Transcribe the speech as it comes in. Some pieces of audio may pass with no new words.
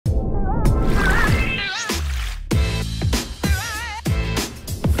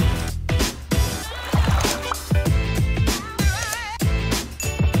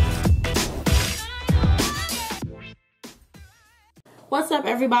What's up,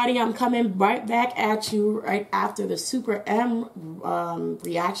 everybody? I'm coming right back at you right after the Super M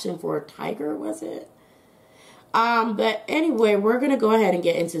reaction for Tiger, was it? But anyway, we're going to go ahead and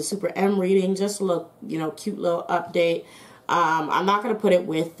get into Super M reading. Just a little, cute little update. I'm not going to put it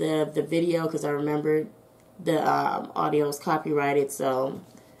with the video because I remember the audio is copyrighted, so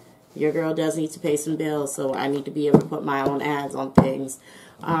your girl does need to pay some bills, so I need to be able to put my own ads on things.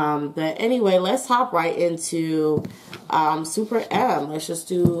 But anyway, let's hop right into Super M. Let's just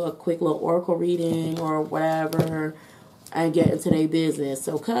do a quick little oracle reading or whatever and get into their business.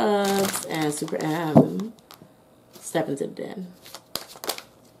 So Cubs and Super M, step into the den.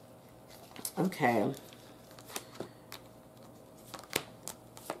 Okay.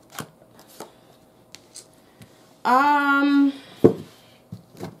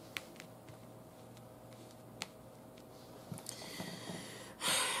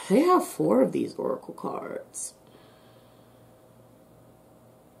 They have 4 of these oracle cards.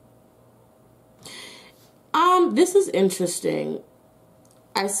 This is interesting.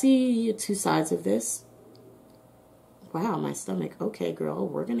 I see 2 sides of this. Wow, my stomach. Okay, girl,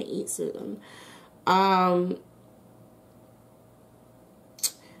 we're gonna eat soon. Oh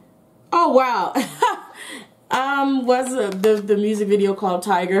wow. Was the music video called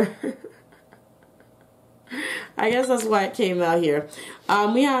Tiger? I guess that's why it came out here.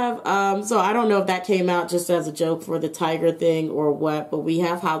 We have, so I don't know if that came out just as a joke for the Tiger thing or what, but we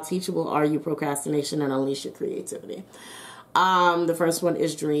have How Teachable Are You? Procrastination and Unleash Your Creativity. The first one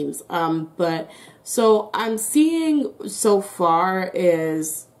is Dreams. But so I'm seeing so far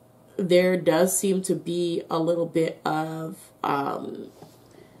is there does seem to be a little bit of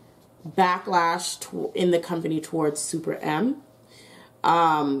backlash in the company towards Super M.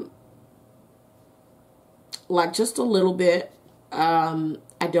 Like just a little bit.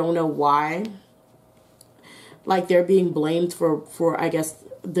 I don't know why. Like they're being blamed for I guess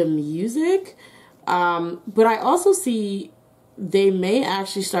the music. But I also see they may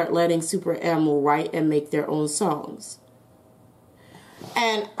actually start letting Super M write and make their own songs.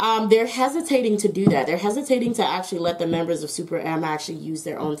 And they're hesitating to do that. They're hesitating to actually let the members of Super M actually use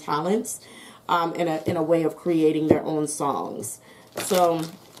their own talents in a way of creating their own songs. So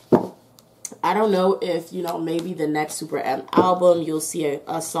I don't know if, maybe the next Super M album, you'll see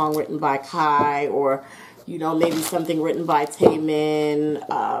a song written by Kai or, maybe something written by Taemin,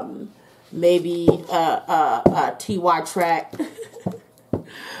 maybe a TY track. You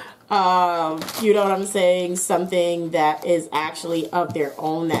know what I'm saying? Something that is actually of their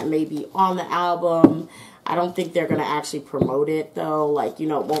own that may be on the album. I don't think they're going to actually promote it, though. Like, it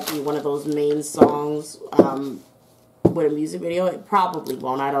won't be one of those main songs with a music video. It probably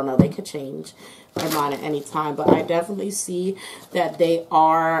won't. I don't know. They could change their mind at any time. But I definitely see that they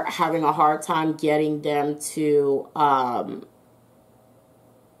are having a hard time getting them to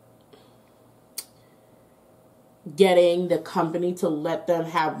getting the company to let them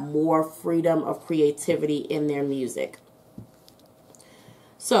have more freedom of creativity in their music.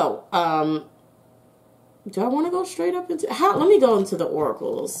 So, do I want to go straight up into let me go into the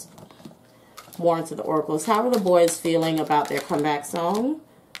oracles. More into the oracles. How are the boys feeling about their comeback song?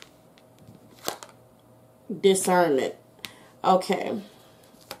 Discernment. Okay.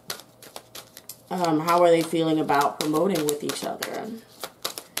 How are they feeling about promoting with each other?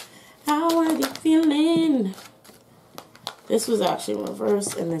 How are they feeling? This was actually in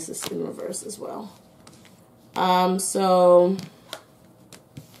reverse, and this is in reverse as well.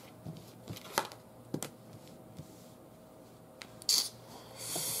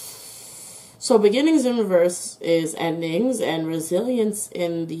 So beginnings in reverse is endings, and resilience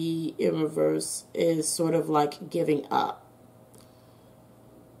in reverse is sort of like giving up.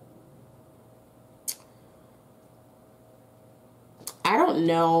 I don't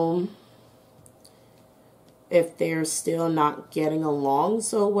know if they're still not getting along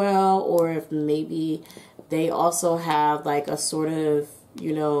so well, or if maybe they also have like a sort of,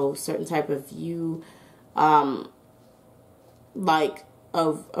 certain type of view, like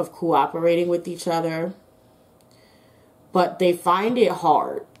of cooperating with each other, but they find it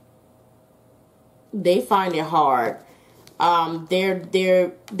hard. They find it hard.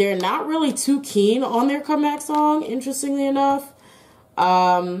 They're not really too keen on their comeback song, interestingly enough.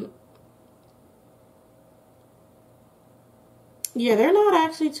 Yeah, they're not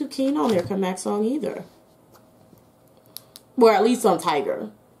actually too keen on their comeback song either. Or at least on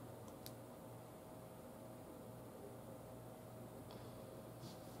Tiger.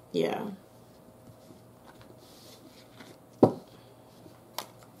 Yeah.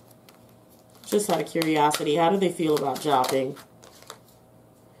 Just out of curiosity, how do they feel about jopping?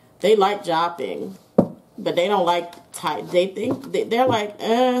 They like jopping, but they don't like They think they're like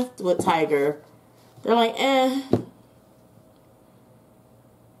with Tiger. They're like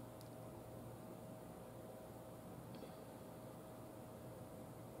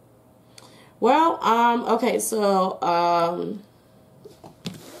Well, okay, so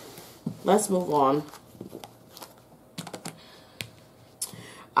let's move on.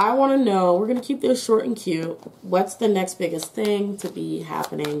 I want to know, we're going to keep this short and cute. What's the next biggest thing to be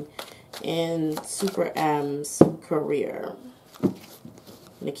happening in Super M's career? I'm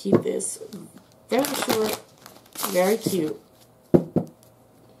going to keep this very short, very cute.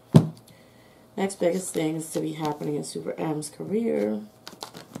 Next biggest things to be happening in Super M's career.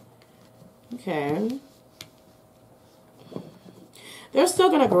 Okay. They're still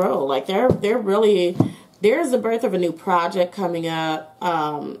going to grow. Like, they're really... There's the birth of a new project coming up.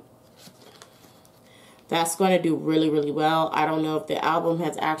 That's going to do really, really well. I don't know if the album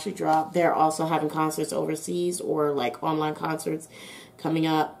has actually dropped. They're also having concerts overseas or like online concerts coming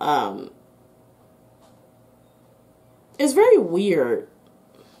up. It's very weird.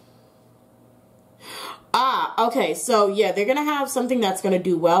 Okay. So yeah, they're going to have something that's going to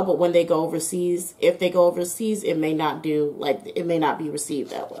do well, but when they go overseas, if they go overseas, it may not do, like, it may not be received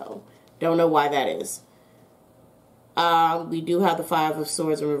that well. Don't know why that is. We do have the Five of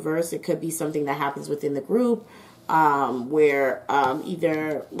Swords in reverse. It could be something that happens within the group, where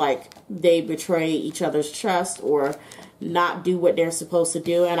either like they betray each other's trust or not do what they're supposed to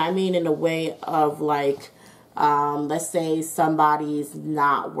do. And I mean in a way of like, let's say somebody's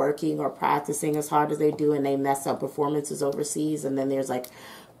not working or practicing as hard as they do and they mess up performances overseas, and then there's like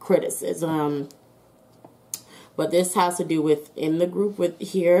criticism. But this has to do with in the group with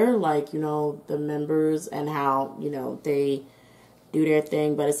here, like, you know, the members and how, you know, they do their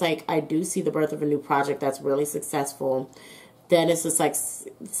thing. But it's like, I do see the birth of a new project that's really successful. Then it's just like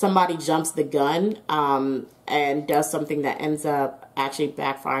somebody jumps the gun and does something that ends up actually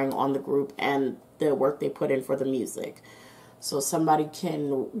backfiring on the group and the work they put in for the music. So somebody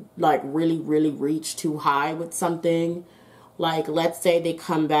can like really, really reach too high with something. Like, let's say they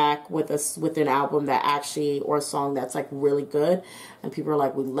come back with an album that actually, or a song that's like really good, and people are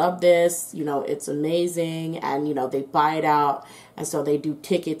like, we love this, you know, it's amazing, and you know, they buy it out, and so they do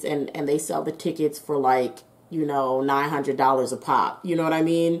tickets, and they sell the tickets for like, you know, $900 a pop, you know what I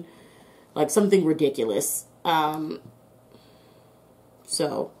mean? Like something ridiculous.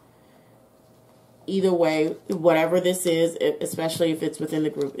 So either way, whatever this is, especially if it's within the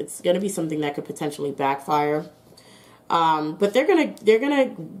group, it's going to be something that could potentially backfire. But they're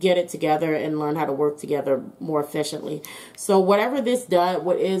gonna get it together and learn how to work together more efficiently. So whatever this does,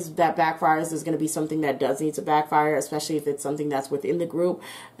 what is that backfires is going to be something that does need to backfire, especially if it's something that's within the group.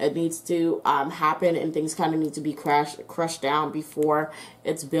 It needs to happen, and things kind of need to be crushed down before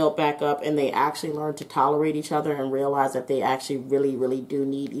it's built back up, and they actually learn to tolerate each other and realize that they actually really, really do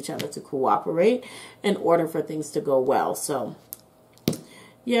need each other to cooperate in order for things to go well. So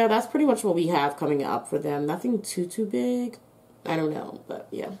yeah, that's pretty much what we have coming up for them. Nothing too big. I don't know, but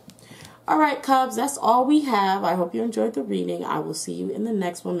yeah. All right, Cubs, that's all we have. I hope you enjoyed the reading. I will see you in the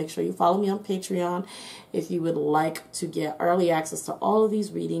next one. Make sure you follow me on Patreon if you would like to get early access to all of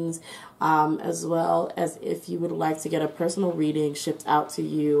these readings, as well as if you would like to get a personal reading shipped out to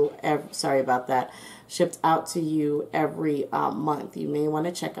you. Shipped out to you every month. You may want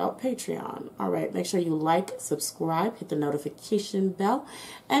to check out Patreon. All right, make sure you like, subscribe, hit the notification bell,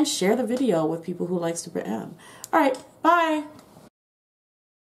 and share the video with people who like Super M. All right, bye.